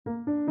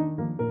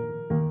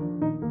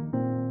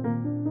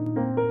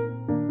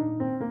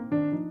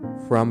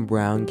From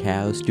Brown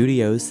Cow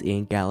Studios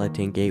in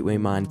Gallatin Gateway,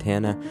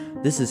 Montana,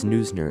 this is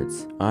News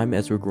Nerds. I'm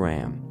Ezra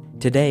Graham.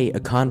 Today, a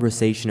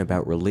conversation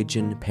about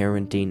religion,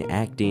 parenting,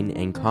 acting,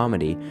 and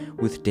comedy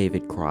with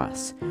David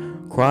Cross.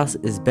 Cross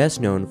is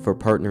best known for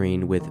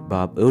partnering with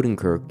Bob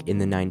Odenkirk in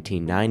the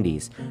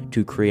 1990s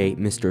to create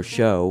Mr.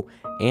 Show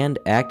and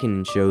acting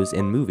in shows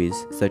and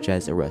movies such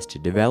as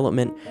Arrested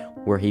Development,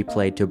 where he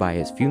played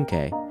Tobias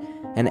Funke,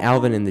 and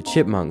Alvin and the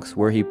Chipmunks,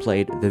 where he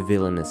played the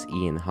villainous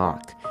Ian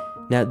Hawke.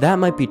 Now, that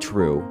might be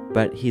true,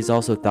 but he's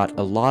also thought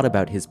a lot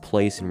about his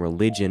place in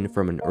religion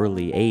from an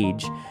early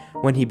age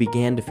when he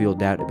began to feel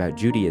doubt about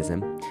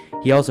Judaism.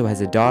 He also has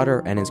a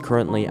daughter and is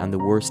currently on the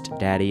Worst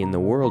Daddy in the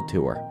World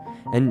tour.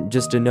 And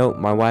just a note,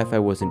 my Wi-Fi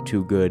wasn't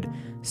too good,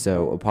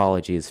 so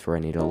apologies for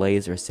any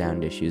delays or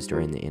sound issues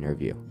during the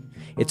interview.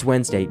 It's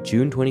Wednesday,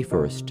 June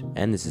 21st,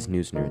 and this is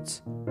News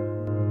Nerds.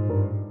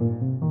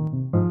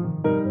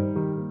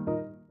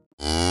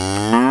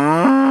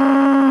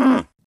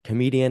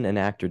 Comedian and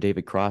actor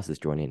David Cross is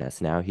joining us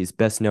now. He's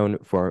best known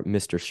for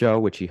Mr. Show,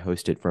 which he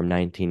hosted from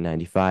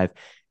 1995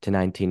 to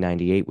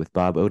 1998 with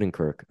Bob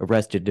Odenkirk,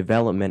 Arrested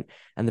Development,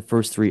 and the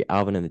first three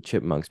Alvin and the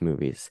Chipmunks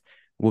movies.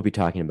 We'll be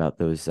talking about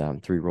those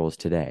three roles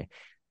today.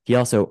 He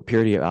also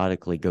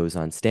periodically goes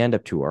on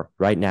stand-up tour.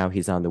 Right now,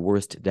 he's on the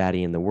Worst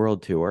Daddy in the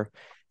World tour.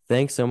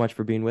 Thanks so much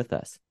for being with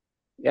us.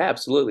 Yeah,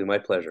 absolutely. My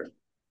pleasure.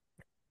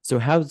 So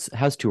how's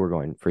tour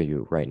going for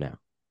you right now?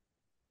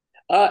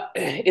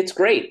 It's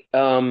great.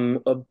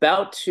 Starting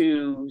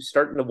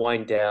to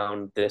wind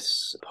down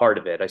this part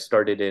of it. I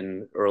started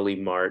in early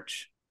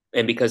March.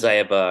 And because I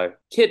have a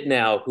kid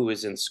now who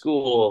is in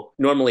school,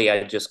 normally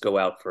I just go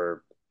out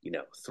for,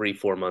 3,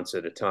 4 months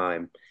at a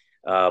time.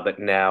 But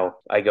now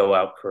I go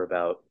out for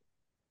about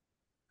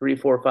 3,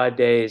 4, 5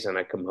 days and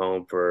I come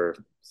home for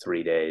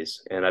 3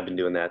 days. And I've been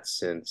doing that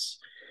since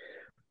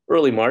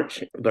early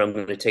March, but I'm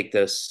going to take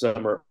the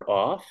summer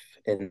off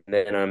and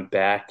then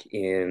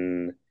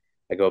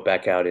I go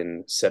back out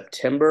in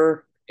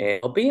September and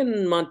I'll be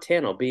in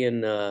Montana. I'll be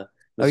in Oh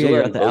yeah, you're Missoula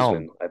at and the Elm.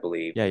 Bozeman, I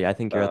believe. Yeah, I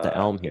think you're at the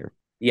Elm here.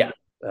 Yeah.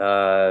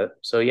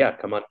 So yeah,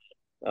 come on.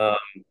 Um,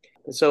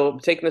 so I'm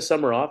taking the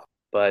summer off,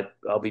 but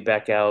I'll be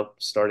back out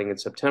starting in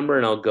September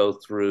and I'll go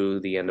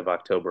through the end of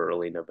October,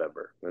 early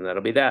November, and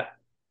that'll be that.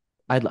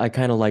 I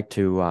kind of like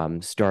to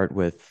start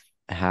with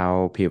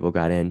how people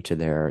got into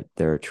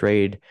their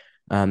trade.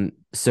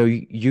 So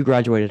you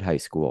graduated high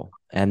school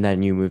and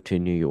then you moved to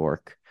New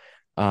York.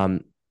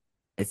 Um,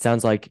 it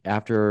sounds like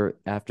after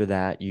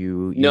that you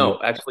moved. No,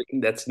 actually,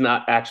 that's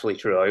not actually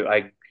true.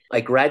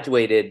 I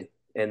graduated,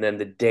 and then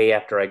the day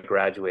after I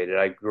graduated,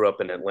 I grew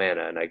up in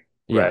Atlanta, and I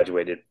Yeah.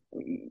 graduated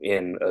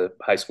in a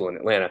high school in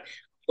Atlanta.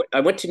 I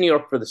went to New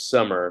York for the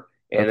summer,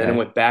 and then I Okay.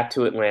 went back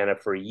to Atlanta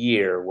for a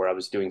year where I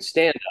was doing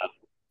stand up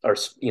or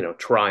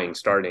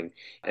starting,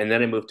 and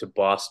then I moved to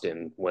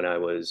Boston when I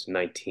was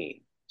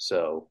 19.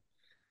 So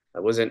I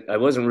wasn't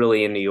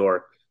really in New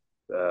York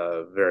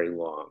very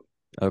long.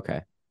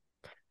 Okay.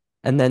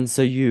 And then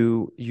so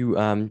you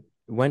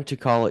went to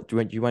college.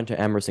 You went to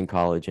Emerson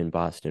College in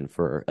Boston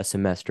for a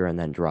semester and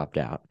then dropped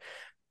out.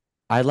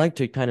 I'd like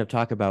to kind of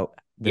talk about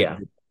Yeah.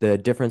 the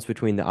difference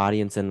between the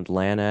audience in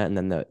Atlanta and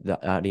then the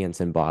audience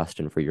in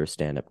Boston for your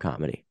stand-up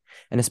comedy.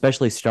 And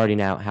especially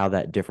starting out, how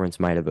that difference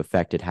might have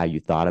affected how you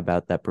thought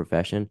about that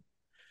profession.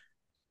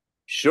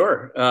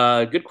 Sure.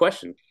 Good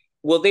question.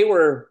 Well, they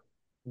were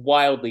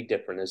wildly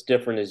different as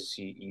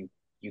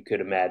you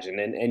could imagine.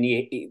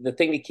 The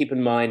thing to keep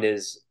in mind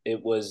is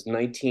it was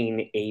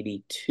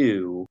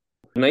 1982.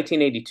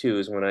 1982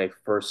 is when I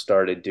first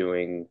started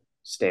doing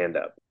stand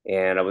up,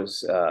 and I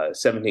was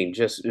 17.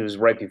 Just it was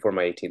right before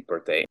my 18th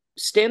birthday.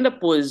 Stand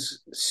up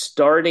was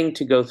starting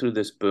to go through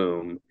this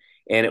boom,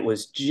 and it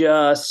was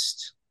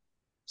just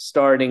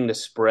starting to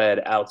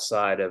spread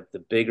outside of the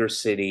bigger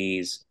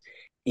cities.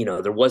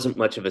 There wasn't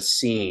much of a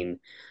scene,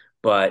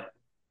 but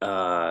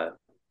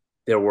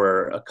there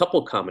were a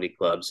couple comedy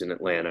clubs in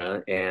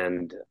Atlanta,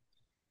 and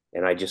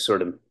I just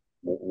sort of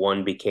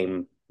one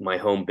became my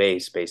home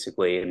base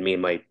basically, and me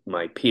and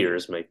my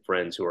peers, my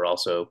friends who are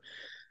also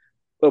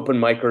open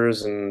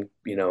micers and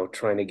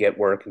trying to get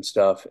work and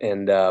stuff,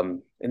 and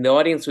the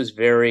audience was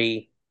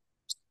very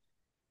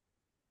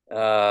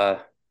uh,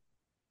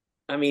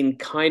 I mean,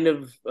 kind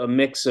of a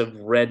mix of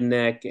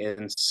redneck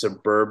and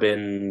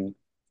suburban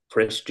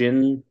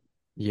Christian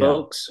Yeah.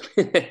 folks.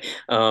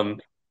 um,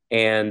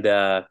 and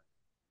uh,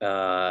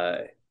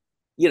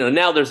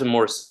 Now there's a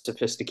more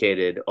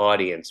sophisticated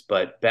audience,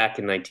 but back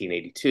in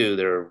 1982,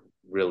 there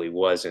really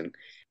wasn't.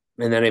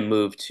 And then I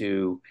moved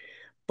to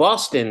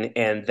Boston,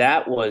 and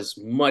that was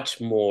much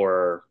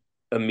more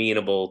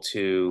amenable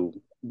to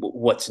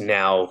what's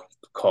now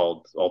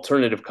called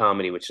alternative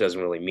comedy, which doesn't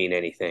really mean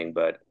anything,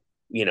 but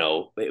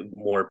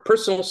more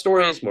personal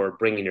stories, more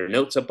bringing your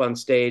notes up on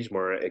stage,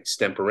 more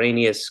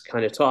extemporaneous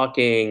kind of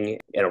talking,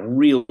 and a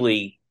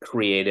really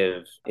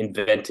creative,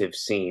 inventive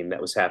scene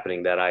that was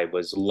happening that I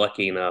was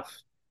lucky enough,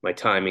 my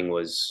timing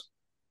was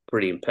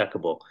pretty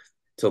impeccable.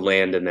 to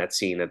land in that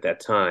scene at that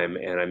time.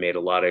 And I made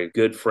a lot of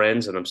good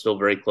friends, and I'm still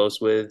very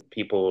close with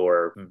people who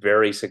are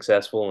very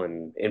successful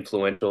and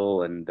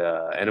influential. And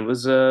it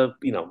was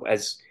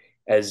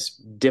as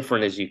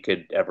different as you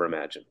could ever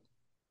imagine.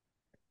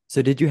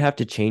 So did you have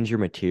to change your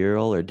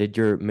material, or did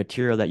your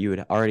material that you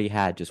had already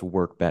had just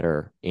work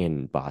better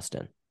in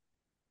Boston?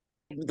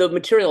 The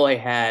material I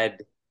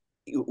had,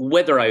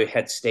 whether I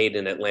had stayed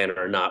in Atlanta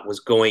or not,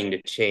 was going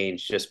to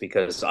change just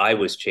because I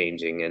was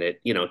changing. And it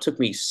took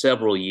me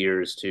several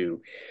years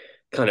to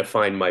kind of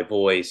find my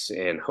voice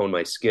and hone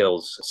my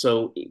skills.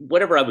 So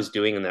whatever I was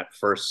doing in that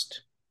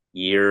first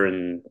year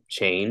and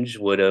change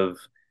would have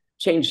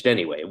changed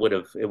anyway. It would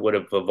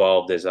have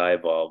evolved as I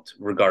evolved,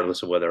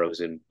 regardless of whether I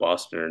was in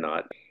Boston or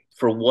not.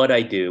 For what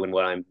I do and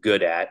what I'm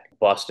good at,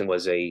 Boston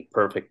was a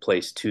perfect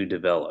place to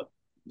develop.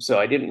 So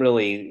I didn't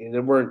really,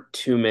 there weren't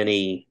too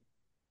many,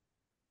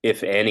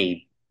 if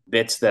any,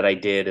 bits that I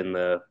did in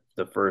the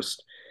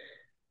first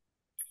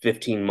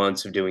 15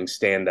 months of doing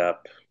stand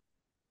up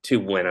to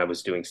when I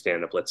was doing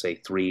stand up, let's say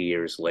 3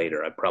 years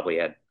later. I probably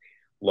had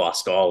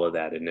lost all of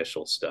that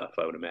initial stuff,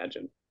 I would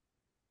imagine.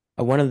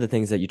 One of the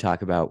things that you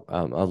talk about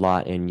a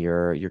lot in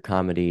your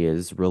comedy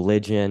is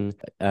religion.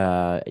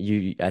 I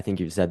think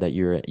you've said that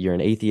you're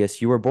an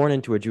atheist. You were born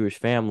into a Jewish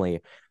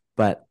family,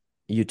 but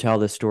you tell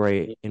the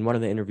story in one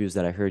of the interviews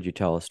that I heard you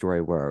tell a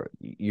story where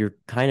you're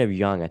kind of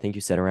young. I think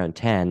you said around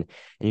 10,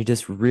 and you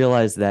just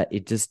realize that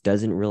it just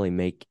doesn't really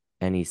make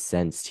any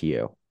sense to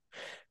you.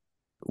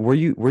 Were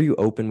you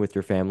open with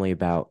your family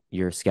about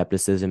your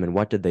skepticism, and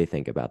what did they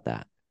think about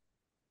that?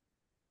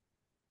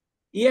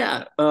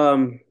 Yeah.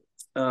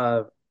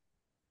 Uh,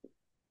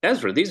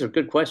 Ezra, these are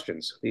good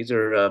questions. These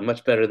are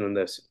much better than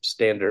the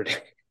standard,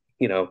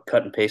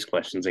 cut and paste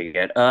questions I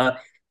get.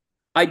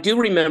 I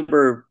do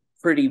remember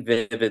pretty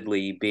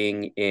vividly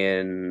being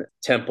in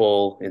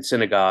temple, in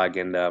synagogue,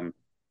 and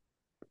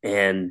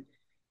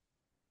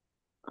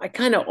I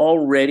kind of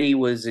already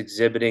was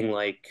exhibiting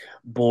like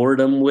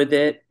boredom with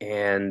it,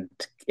 and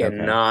Okay.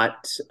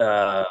 not,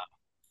 and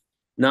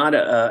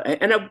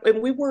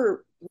we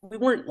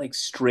weren't like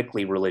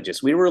strictly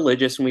religious. We were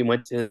religious, and we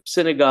went to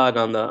synagogue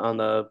on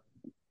the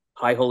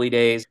high holy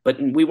days, but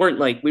we weren't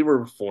like, we were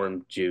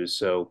Reformed Jews,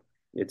 so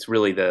it's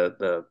really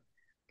the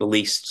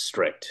least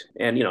strict.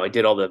 And I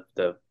did all the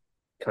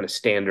kind of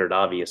standard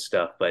obvious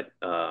stuff, but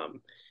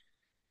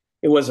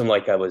it wasn't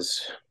like I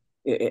was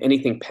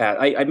anything past.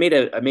 I made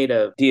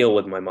a deal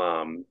with my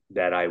mom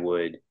that I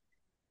would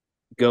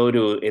go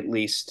to at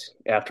least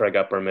after I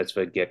got bar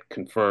mitzvah, get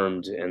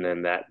confirmed, and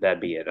then that'd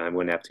be it. I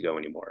wouldn't have to go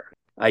anymore.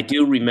 I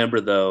do remember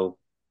though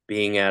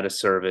being at a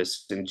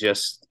service and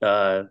just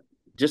the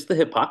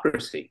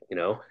hypocrisy,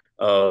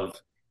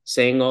 of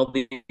saying all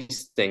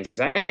these things.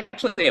 I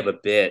actually have a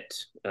bit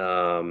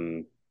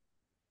in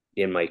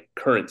my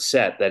current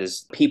set that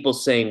is people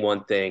saying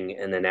one thing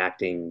and then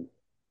acting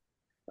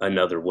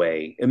another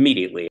way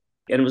immediately.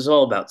 And it was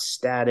all about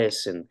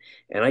status, and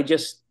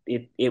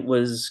it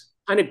was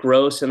kind of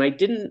gross. And I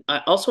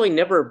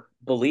never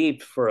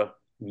believed for a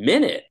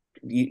minute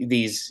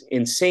these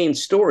insane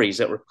stories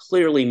that were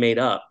clearly made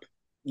up,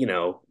 you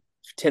know,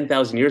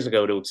 10,000 years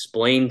ago to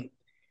explain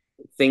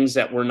things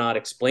that were not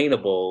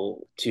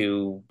explainable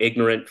to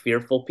ignorant,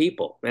 fearful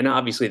people. And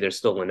obviously, there's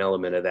still an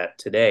element of that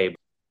today.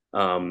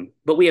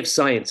 But we have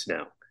science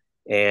now,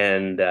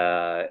 and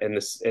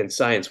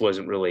science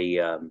wasn't really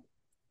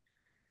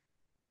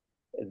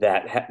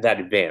that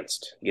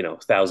advanced,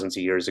 thousands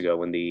of years ago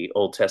when the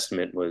Old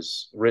Testament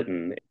was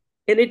written.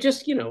 And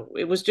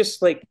it was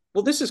just like,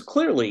 well, this is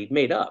clearly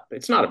made up.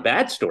 It's not a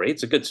bad story.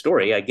 It's a good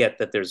story. I get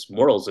that there's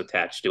morals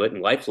attached to it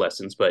and life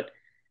lessons, but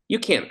you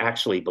can't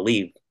actually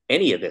believe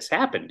any of this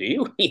happened, do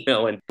you?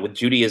 And with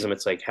Judaism,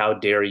 it's like, how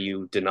dare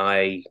you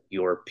deny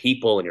your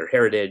people and your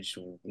heritage?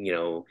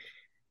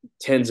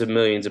 Tens of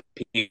millions of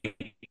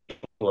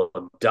people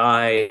have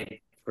died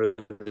for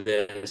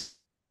this.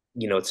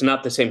 It's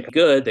not the same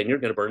good, then you're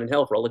going to burn in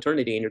hell for all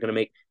eternity and you're going to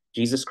make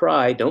Jesus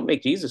cry. Don't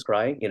make Jesus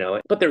cry,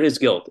 but there is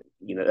guilt.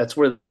 That's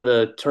where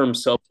the term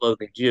self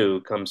loathing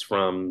Jew comes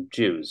from,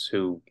 Jews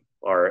who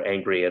are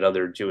angry at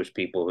other Jewish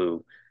people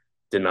who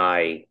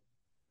deny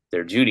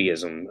their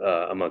Judaism,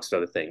 amongst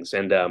other things.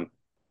 And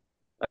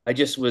I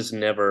just was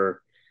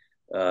never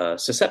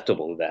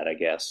susceptible to that, I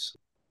guess.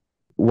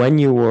 When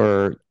you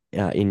were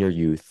in your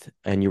youth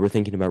and you were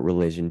thinking about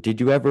religion, did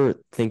you ever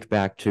think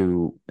back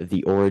to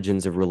the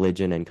origins of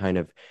religion and kind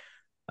of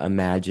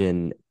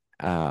imagine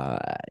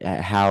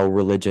how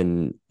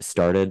religion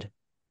started?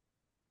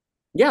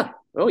 Yeah.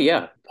 Oh,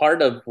 yeah.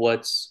 Part of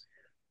what's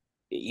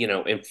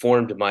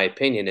informed my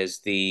opinion is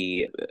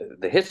the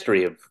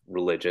history of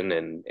religion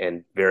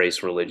and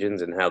various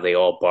religions and how they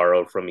all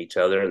borrow from each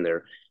other, and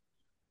they're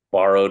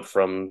borrowed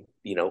from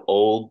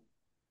old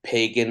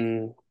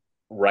pagan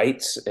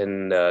rites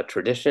and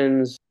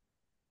traditions,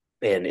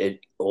 and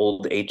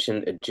old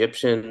ancient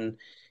Egyptian,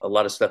 a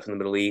lot of stuff in the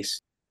Middle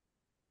East.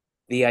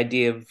 The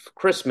idea of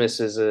Christmas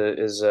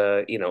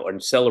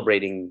and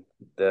celebrating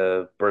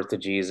the birth of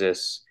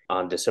Jesus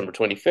on December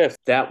 25th,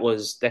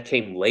 that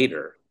came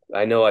later.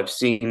 I know I've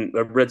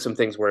read some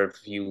things where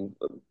if you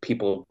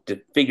people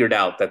figured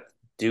out that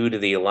due to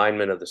the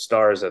alignment of the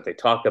stars that they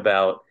talk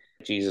about,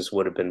 Jesus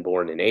would have been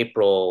born in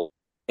April.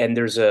 And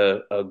there's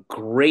a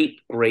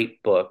great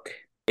book.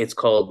 It's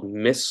called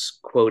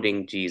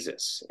Misquoting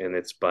Jesus, and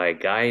it's by a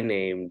guy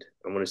named,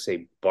 I want to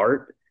say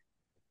Bart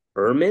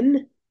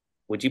Ehrman.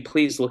 Would you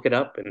please look it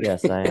up? And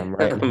Yes, I am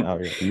right now.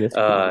 Yeah.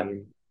 uh,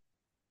 Misquoting.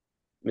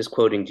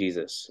 Misquoting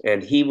Jesus.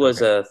 And he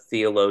was Okay. a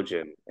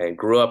theologian and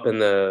grew up in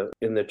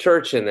the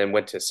church, and then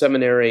went to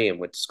seminary and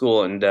went to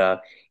school,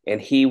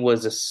 and he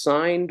was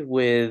assigned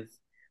with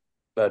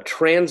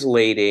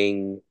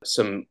translating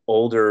some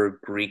older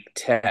Greek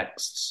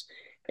texts,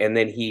 and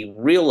then he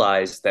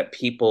realized that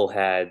people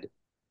had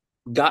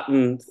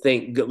gotten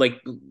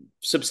like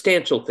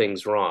substantial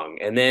things wrong,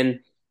 and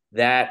then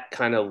that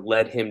kind of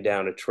led him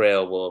down a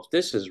trail. Well, if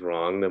this is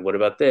wrong, then what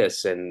about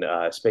this? And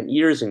spent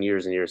years and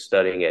years and years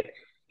studying it.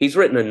 He's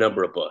written a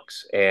number of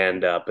books,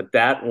 and but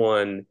that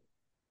one,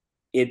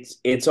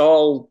 it's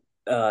all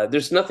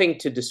there's nothing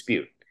to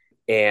dispute,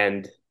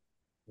 and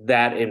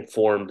that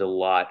informed a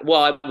lot.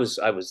 Well,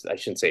 I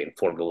shouldn't say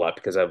informed a lot,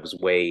 because I was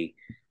way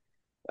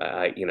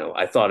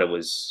I thought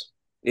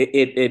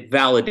it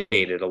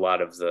validated a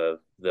lot of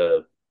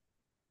the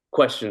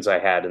questions I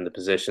had and the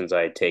positions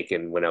I had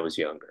taken when I was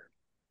younger.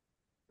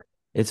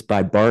 It's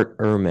by Bart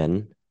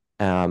Ehrman.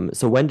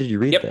 So when did you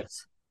read Yep.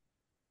 this?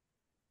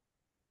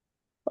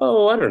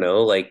 Oh, I don't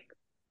know, like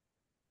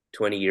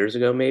 20 years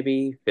ago,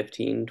 maybe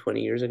 15,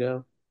 20 years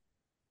ago.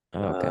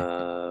 Oh,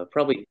 okay.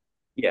 Probably,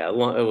 yeah, it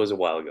was a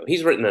while ago.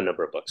 He's written a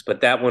number of books,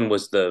 but that one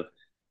was the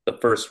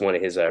first one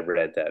of his I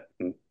read that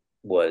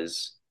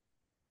was,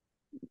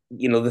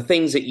 the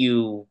things that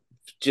you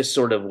just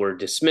sort of were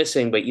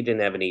dismissing, but you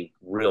didn't have any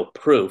real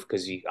proof,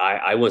 because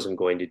I wasn't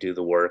going to do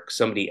the work.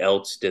 Somebody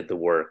else did the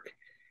work,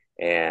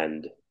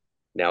 and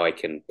now I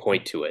can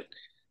point to it.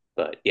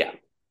 But yeah,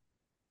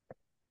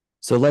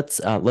 So let's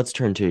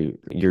turn to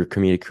your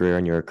comedic career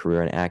and your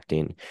career in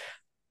acting.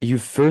 You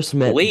first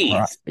met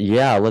please.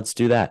 yeah, let's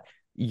do that.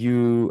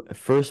 You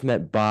first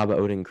met Bob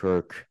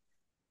Odenkirk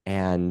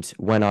and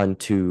went on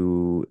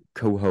to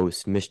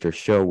co-host Mr.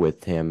 Show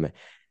with him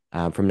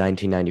from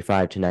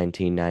 1995 to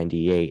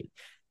 1998.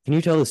 Can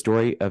you tell the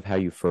story of how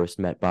you first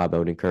met Bob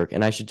Odenkirk?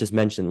 And I should just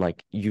mention,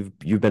 like, you've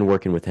been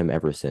working with him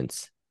ever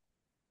since.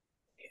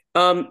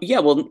 Yeah,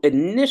 well,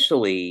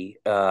 initially,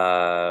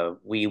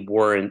 we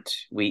weren't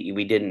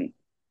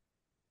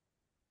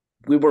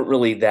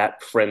really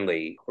that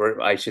friendly,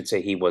 or I should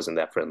say he wasn't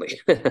that friendly.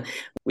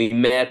 We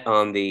met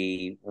on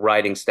the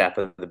writing staff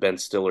of the Ben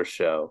Stiller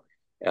show,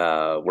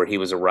 where he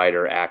was a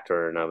writer,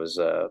 actor, and I was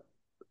a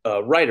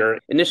writer.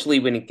 Initially,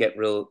 we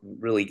didn't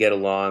really get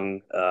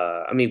along.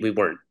 I mean, we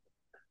weren't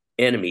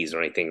enemies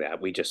or anything. That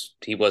we just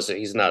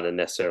he's not a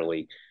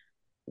necessarily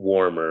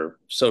warm or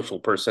social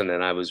person,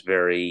 and I was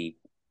very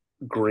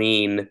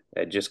green.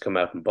 I'd just come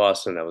out from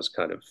Boston. I was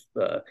kind of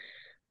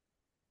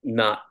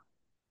not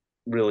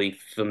really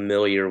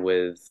familiar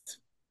with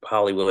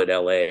Hollywood,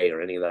 LA,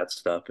 or any of that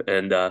stuff.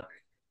 And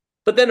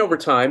but then over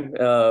time,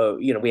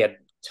 we had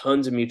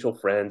tons of mutual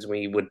friends.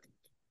 We would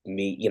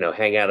meet,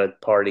 hang out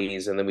at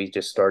parties, and then we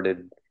just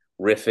started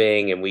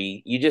riffing. And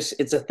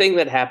it's a thing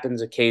that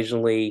happens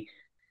occasionally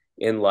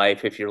in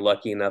life, if you're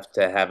lucky enough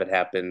to have it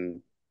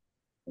happen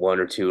one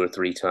or two or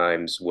three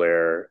times,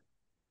 where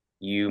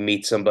you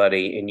meet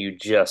somebody and you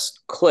just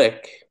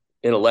click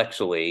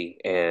intellectually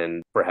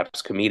and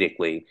perhaps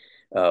comedically,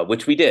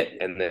 which we did.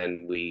 And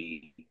then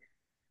we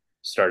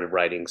started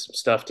writing some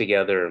stuff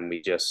together, and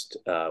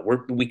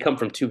we come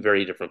from two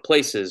very different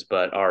places,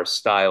 but our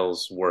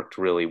styles worked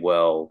really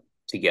well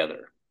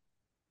together.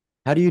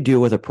 How do you deal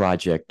with a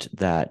project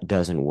that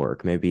doesn't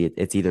work? Maybe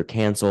it's either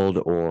canceled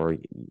or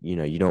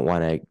you don't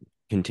want to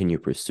continue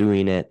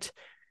pursuing it.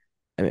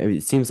 I mean,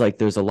 it seems like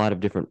there's a lot of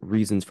different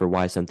reasons for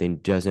why something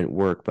doesn't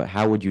work, but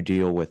how would you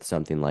deal with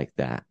something like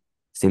that?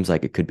 Seems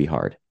like it could be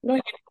hard. No,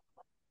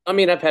 I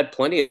mean, I've had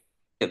plenty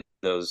of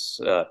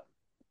those.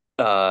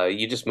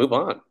 You just move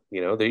on.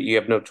 You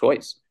have no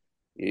choice.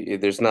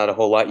 There's not a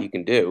whole lot you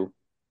can do,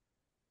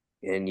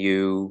 and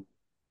you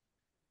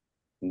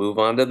move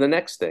on to the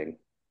next thing.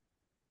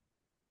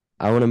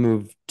 I want to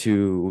move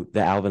to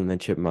the Alvin and the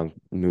Chipmunk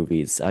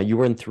movies. You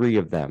were in three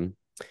of them.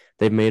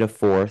 They've made a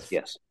fourth.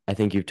 Yes. I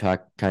think you've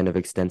talked kind of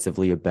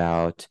extensively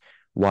about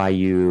why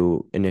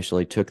you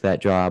initially took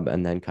that job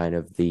and then kind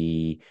of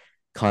the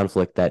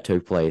conflict that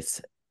took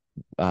place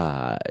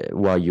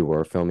while you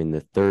were filming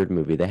the third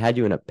movie. They had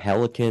you in a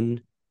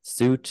pelican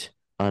suit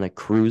on a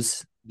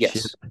cruise ship.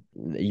 Yes.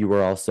 You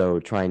were also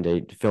trying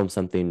to film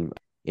something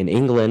in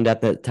England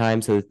at that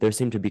time, so there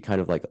seemed to be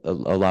kind of like a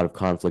lot of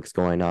conflicts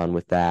going on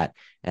with that.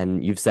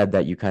 And you've said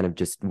that you kind of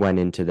just went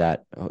into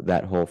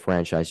that whole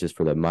franchise just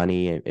for the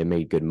money. It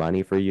made good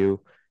money for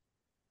you.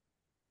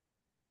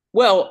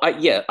 Well,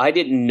 yeah, I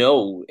didn't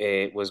know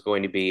it was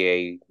going to be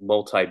a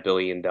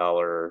multi-billion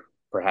dollar,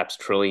 perhaps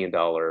trillion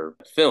dollar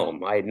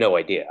film. I had no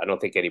idea. I don't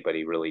think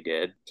anybody really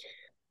did.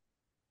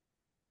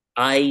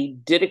 I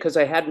did it because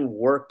I hadn't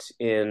worked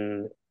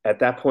at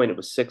that point, it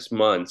was 6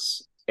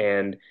 months.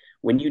 And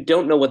when you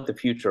don't know what the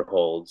future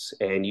holds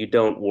and you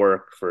don't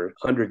work for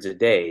hundreds of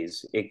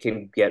days, it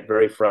can get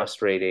very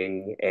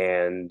frustrating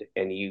and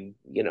you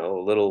know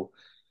a little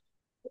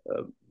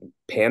uh,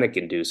 panic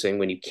inducing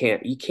when you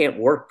can't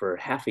work for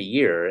half a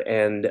year.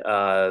 And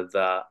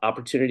the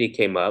opportunity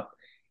came up,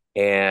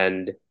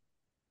 and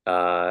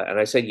and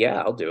I said,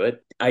 yeah, I'll do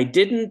it. I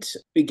didn't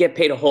get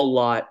paid a whole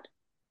lot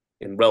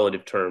in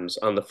relative terms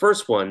on the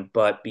first one,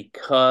 but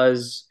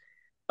because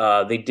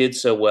they did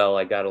so well,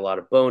 I got a lot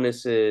of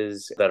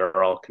bonuses that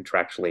are all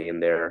contractually in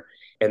there.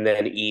 And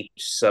then each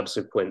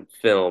subsequent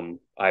film,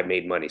 I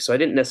made money. So I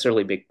didn't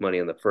necessarily make money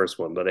on the first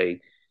one, but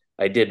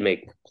I did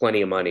make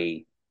plenty of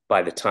money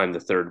by the time the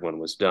third one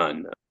was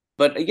done.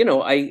 But you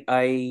know,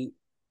 I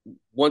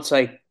once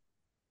I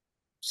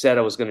said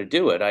I was going to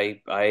do it,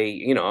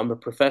 I'm a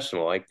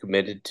professional. I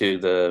committed to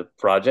the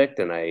project,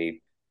 and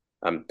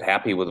I'm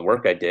happy with the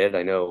work I did.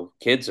 I know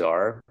kids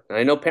are, and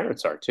I know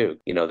parents are too.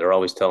 You know, they're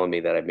always telling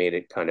me that I made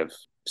it kind of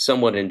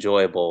somewhat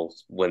enjoyable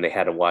when they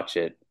had to watch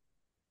it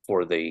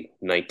for the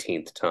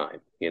 19th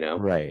time, you know?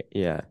 Right.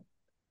 Yeah.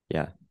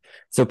 Yeah.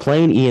 So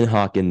playing Ian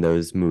Hawke in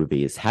those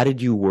movies, how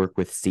did you work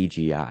with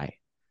CGI?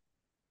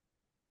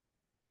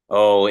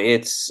 Oh,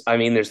 I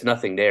mean, there's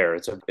nothing there.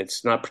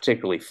 It's not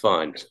particularly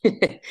fun.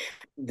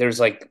 There's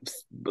like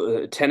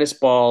tennis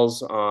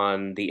balls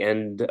on the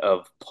end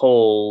of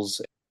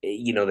poles.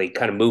 You know, they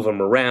kind of move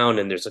them around,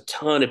 and there's a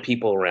ton of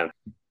people around.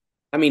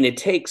 I mean, it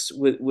takes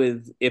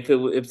with if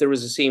there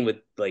was a scene with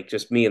like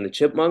just me and the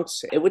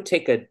chipmunks, it would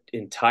take an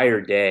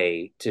entire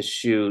day to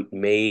shoot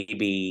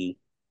maybe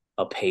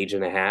a page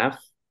and a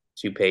half,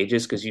 2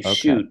 pages, because you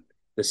Okay. shoot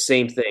the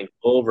same thing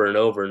over and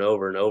over and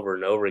over and over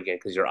and over again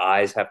because your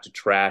eyes have to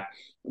track.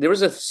 There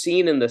was a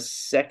scene in the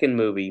second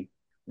movie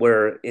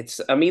where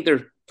I'm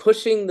either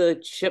pushing the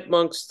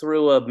chipmunks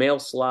through a mail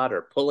slot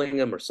or pulling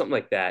them or something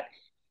like that,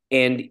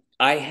 and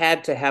I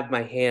had to have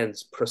my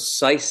hands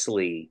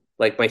precisely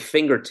like my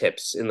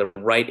fingertips in the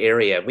right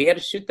area. We had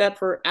to shoot that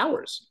for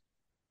hours.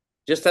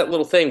 Just that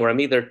little thing where I'm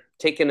either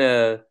taking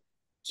a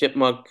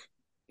chipmunk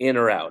in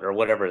or out or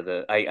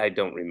whatever I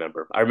don't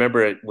remember. I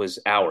remember it was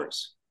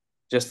hours.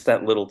 Just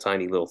that little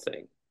tiny little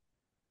thing.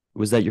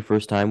 Was that your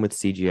first time with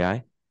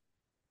CGI?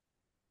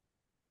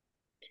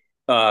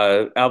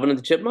 Alvin and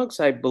the Chipmunks,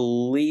 I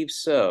believe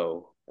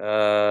so.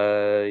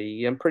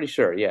 Yeah, I'm pretty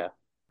sure. Yeah.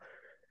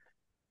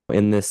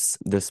 In this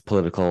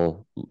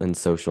political and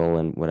social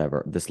and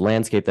whatever this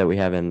landscape that we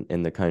have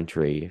in the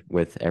country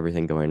with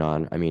everything going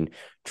on. I mean,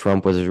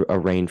 Trump was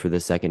arraigned for the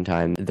second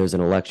time. There's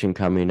an election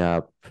coming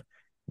up.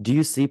 Do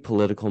you see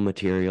political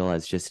material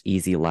as just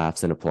easy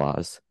laughs and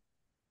applause?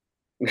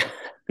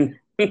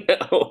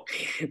 No,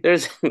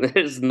 there's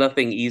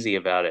nothing easy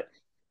about it.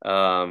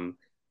 Um,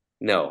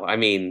 no, I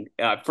mean,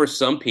 for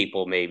some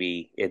people,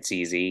 maybe it's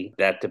easy.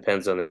 That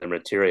depends on the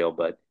material,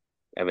 but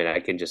I mean, I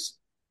can just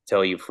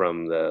tell you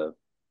from the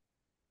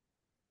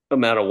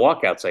amount of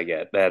walkouts I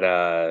get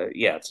that,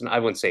 yeah, I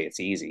wouldn't say it's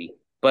easy,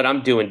 but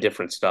I'm doing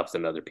different stuff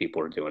than other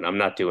people are doing. I'm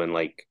not doing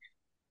like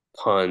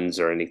puns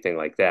or anything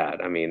like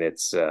that. I mean,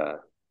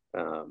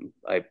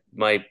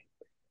 my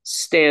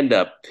stand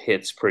up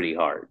hits pretty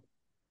hard.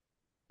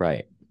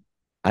 Right.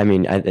 I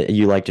mean,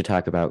 you like to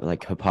talk about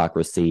like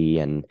hypocrisy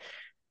and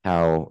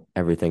how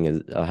everything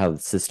is how the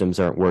systems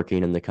aren't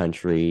working in the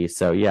country.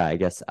 So yeah, I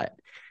guess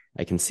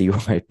I can see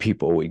why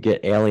people would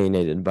get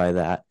alienated by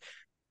that.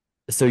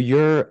 So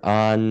you're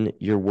on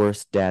your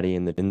worst daddy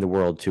in the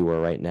world tour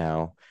right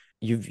now.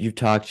 You've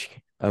talked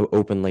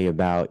openly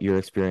about your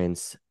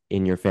experience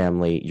in your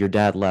family. Your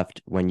dad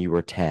left when you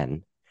were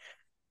 10.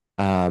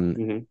 Um,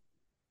 Hmm.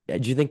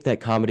 do you think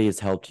that comedy has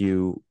helped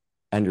you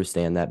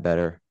understand that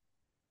better?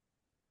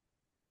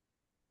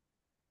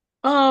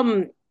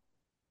 Um,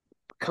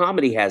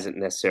 Comedy hasn't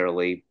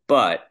necessarily,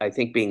 but I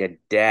think being a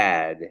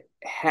dad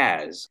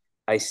has.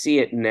 I see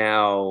it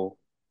now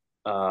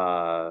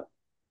uh,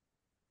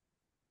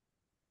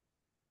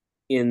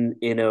 in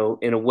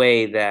a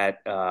way that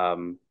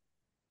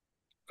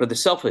for the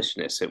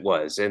selfishness it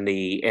was, and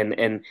the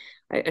and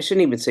I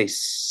shouldn't even say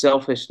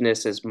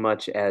selfishness as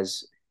much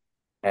as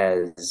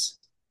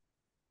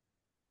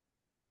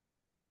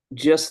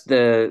just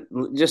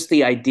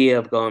the idea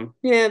of going,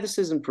 yeah, this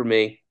isn't for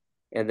me,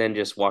 and then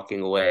just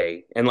walking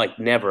away and like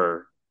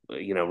never,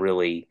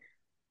 really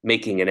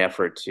making an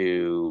effort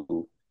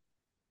to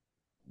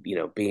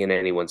be in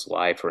anyone's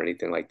life or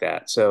anything like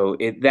that. So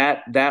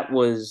that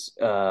was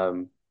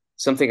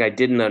something I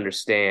didn't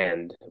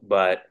understand,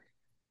 but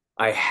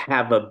I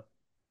have a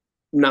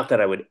not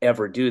that I would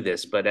ever do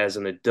this, but as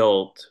an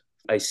adult,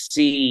 I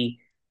see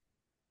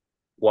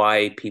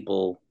why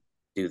people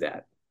do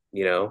that,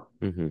 you know?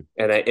 Hmm.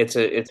 And it's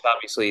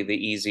obviously the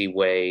easy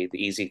way,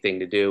 the easy thing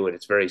to do, and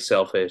it's very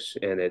selfish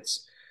and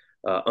it's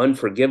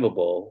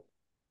unforgivable.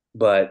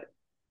 But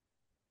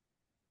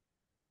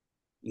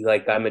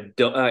like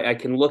I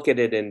can look at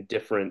it in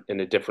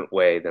a different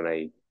way than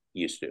I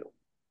used to.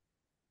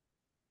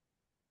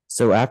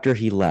 So after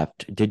he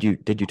left, did you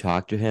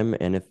talk to him?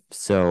 And if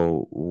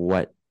so,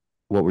 what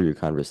were your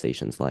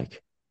conversations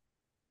like?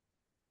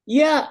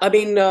 Yeah, I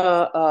mean,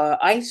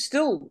 I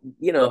still,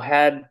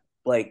 had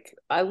like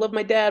I love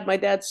my dad. My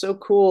dad's so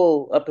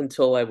cool up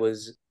until I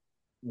was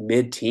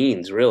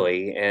mid-teens,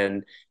 really,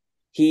 and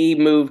he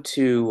moved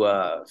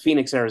to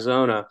Phoenix,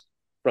 Arizona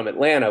from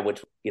Atlanta,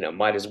 which,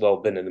 might as well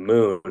have been in the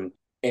moon.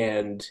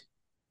 And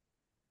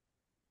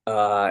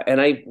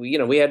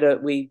we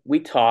had we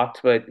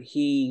talked, but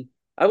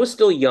I was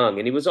still young,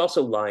 and he was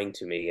also lying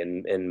to me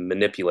and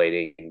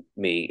manipulating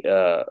me,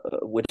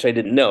 which I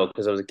didn't know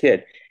because I was a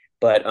kid.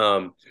 But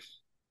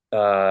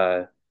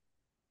uh,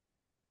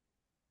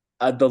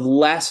 the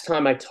last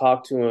time I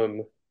talked to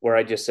him, where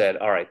I just said,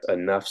 "All right,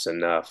 enough's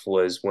enough,"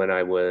 was when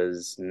I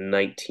was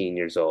 19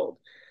 years old.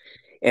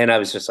 And I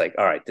was just like,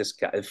 all right, this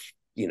guy,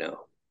 you know,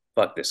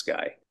 fuck this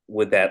guy.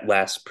 With that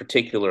last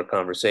particular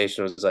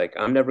conversation, I was like,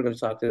 I'm never going to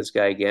talk to this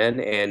guy again.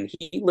 And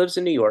he lives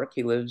in New York.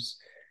 He lives,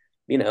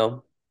 you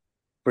know,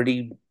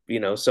 pretty,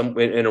 some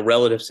in a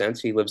relative sense,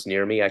 he lives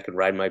near me. I could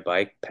ride my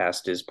bike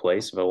past his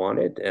place if I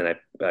wanted, and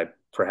I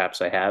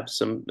perhaps I have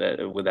some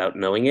without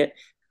knowing it.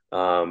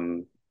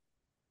 Um,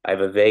 I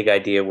have a vague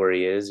idea where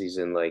he is. He's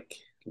in like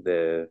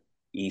the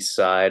east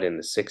side in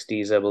the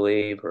 60s, I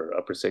believe, or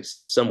upper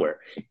six somewhere.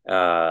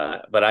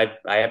 But I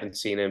haven't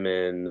seen him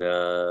in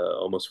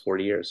almost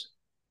 40 years.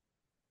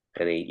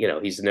 And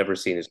he's never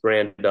seen his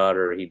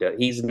granddaughter.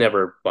 He's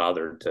never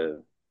bothered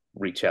to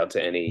reach out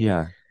to any.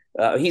 Yeah.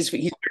 He's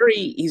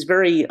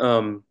very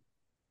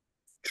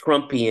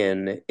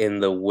Trumpian in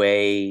the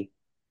way,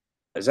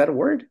 is that a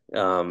word?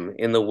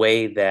 In the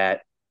way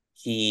that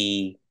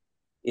he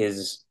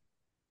is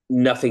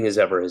nothing is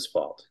ever his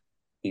fault.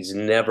 He's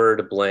never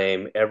to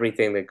blame.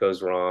 Everything that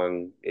goes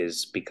wrong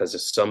is because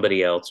of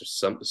somebody else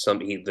or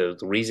the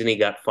reason he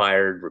got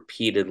fired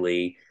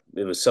repeatedly,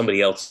 it was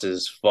somebody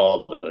else's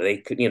fault. They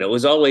could, it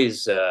was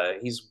always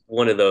he's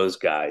one of those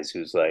guys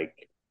who's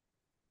like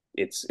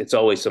it's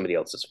always somebody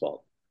else's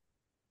fault.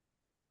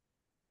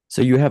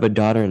 So you have a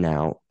daughter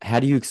now. How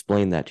do you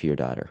explain that to your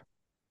daughter?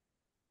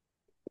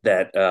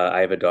 That I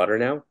have a daughter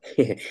now.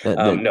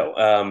 That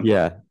No,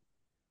 yeah.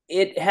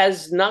 it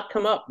has not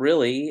come up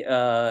really.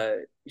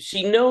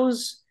 She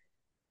knows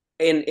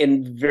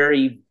in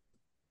very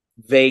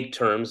vague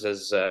terms,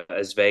 as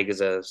vague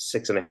as a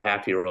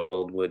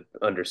 6.5-year-old would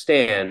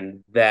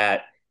understand,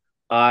 that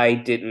I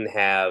didn't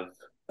have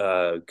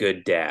a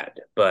good dad.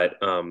 But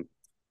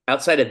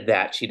outside of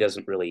that, she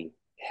doesn't really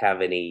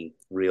have any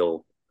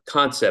real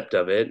concept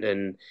of it.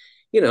 And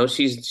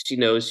she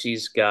knows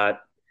she's got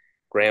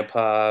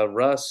Grandpa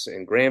Russ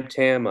and Gram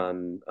Tam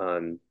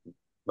on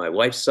my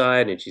wife's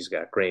side, and she's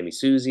got Grammy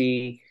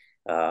Susie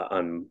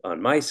on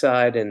my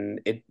side,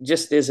 and it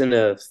just isn't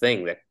a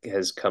thing that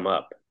has come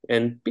up.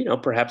 And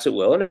perhaps it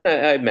will, and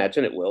I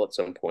imagine it will at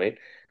some point.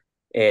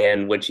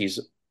 And when she's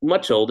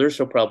much older,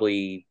 she'll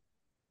probably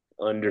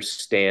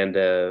understand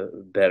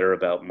better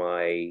about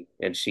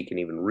and she can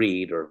even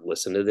read or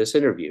listen to this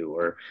interview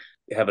or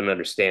have a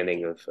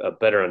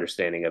better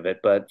understanding of it.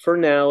 But for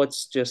now,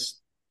 it's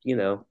just you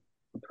know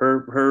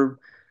her her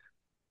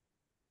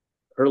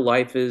her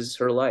life is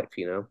her life,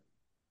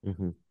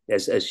 Hmm.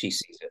 as she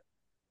sees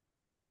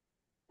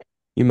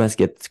You must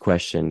get this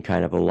question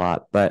kind of a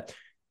lot, but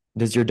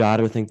does your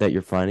daughter think that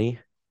you're funny?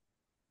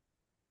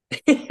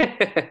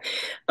 it.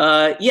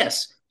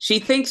 Yes, she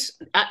thinks.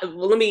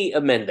 Well, let me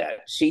amend that.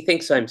 She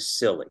thinks I'm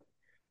silly,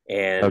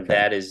 and Okay.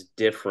 that is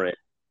different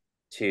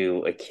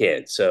to a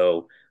kid.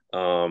 So,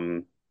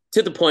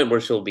 to the point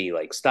where she'll be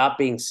like, "Stop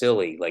being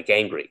silly," like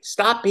angry.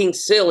 Stop being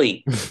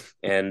silly,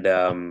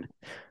 and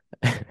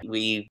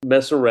we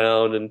mess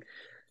around and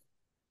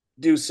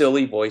do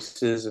silly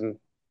voices and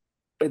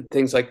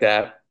things like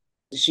that.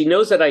 She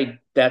knows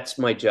that's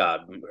my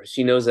job.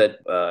 She knows that,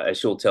 as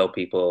she'll tell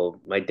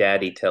people, my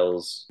daddy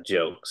tells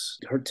jokes.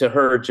 To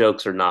her,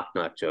 jokes are knock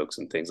knock jokes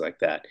and things like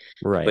that.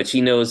 But Right.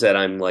 she knows that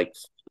I'm like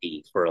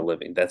funny for a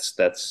living.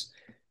 That's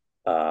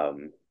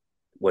um,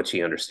 what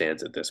she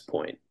understands at this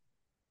point.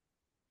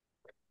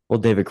 Well,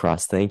 David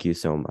Cross, thank you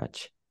so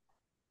much.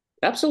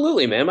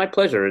 Absolutely, man. My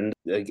pleasure. And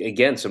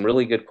again, some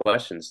really good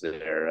questions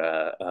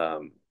there.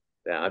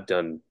 Yeah, I've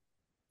done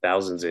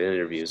thousands of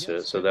interviews,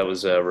 so that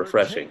was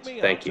refreshing.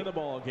 Thank you.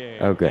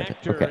 Oh, good.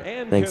 Actor Okay.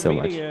 and Thanks so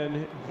much.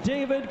 comedian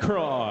David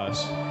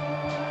Cross.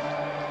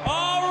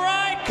 All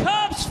right,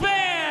 Cubs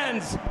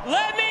fans,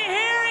 let me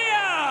hear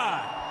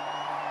ya!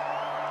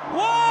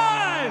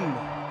 1,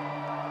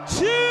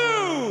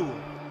 2,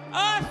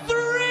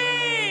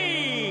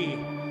 3.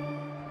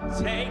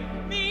 Take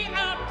me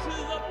out to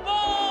the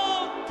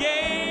ball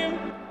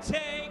game.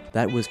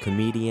 That was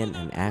comedian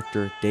and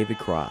actor David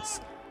Cross.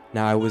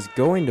 Now, I was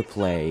going to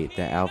play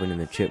the Alvin and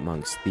the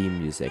Chipmunks theme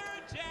music,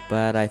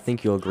 but I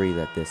think you'll agree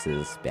that this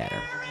is better.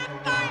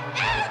 If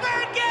I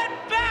ever get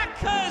back,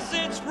 'cause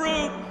it's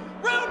root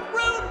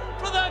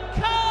for the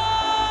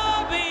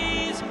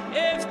Cubbies.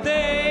 If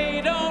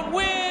they don't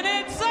win,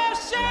 it's a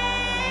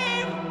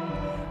shame.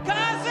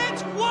 'Cause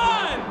it's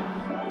 1,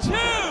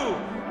 2,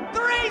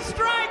 3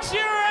 strikes,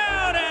 you're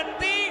out at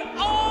the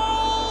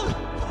old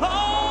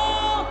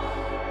hall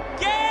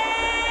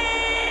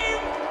game.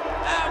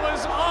 That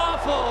was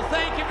awful.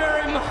 Thank you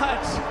very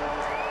much.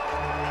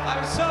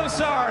 so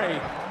sorry.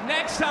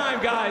 Next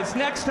time, guys,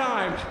 next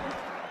time.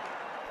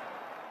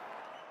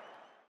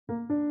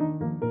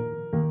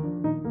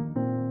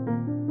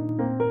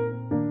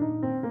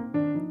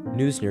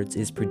 News Nerds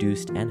is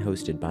produced and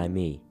hosted by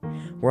me.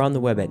 We're on the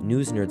web at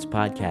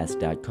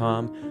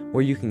newsnerdspodcast.com,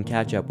 where you can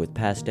catch up with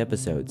past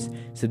episodes,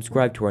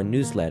 subscribe to our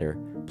newsletter,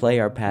 play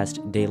our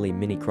past daily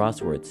mini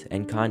crosswords,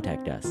 and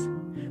contact us.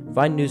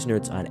 Find News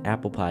Nerds on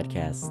Apple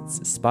Podcasts,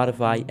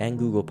 Spotify, and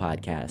Google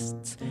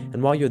Podcasts.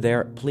 And while you're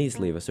there, please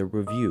leave us a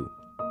review.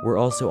 We're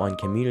also on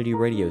community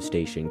radio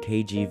station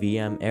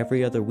KGVM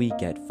every other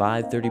week at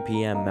 5:30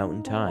 p.m.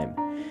 Mountain Time.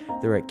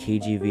 They're at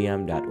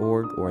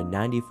kgvm.org or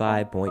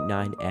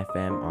 95.9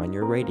 FM on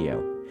your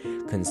radio.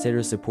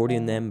 Consider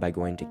supporting them by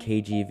going to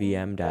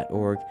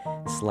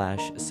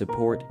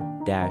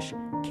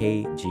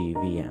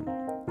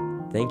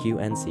kgvm.org/support-kgvm. Thank you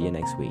and see you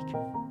next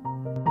week.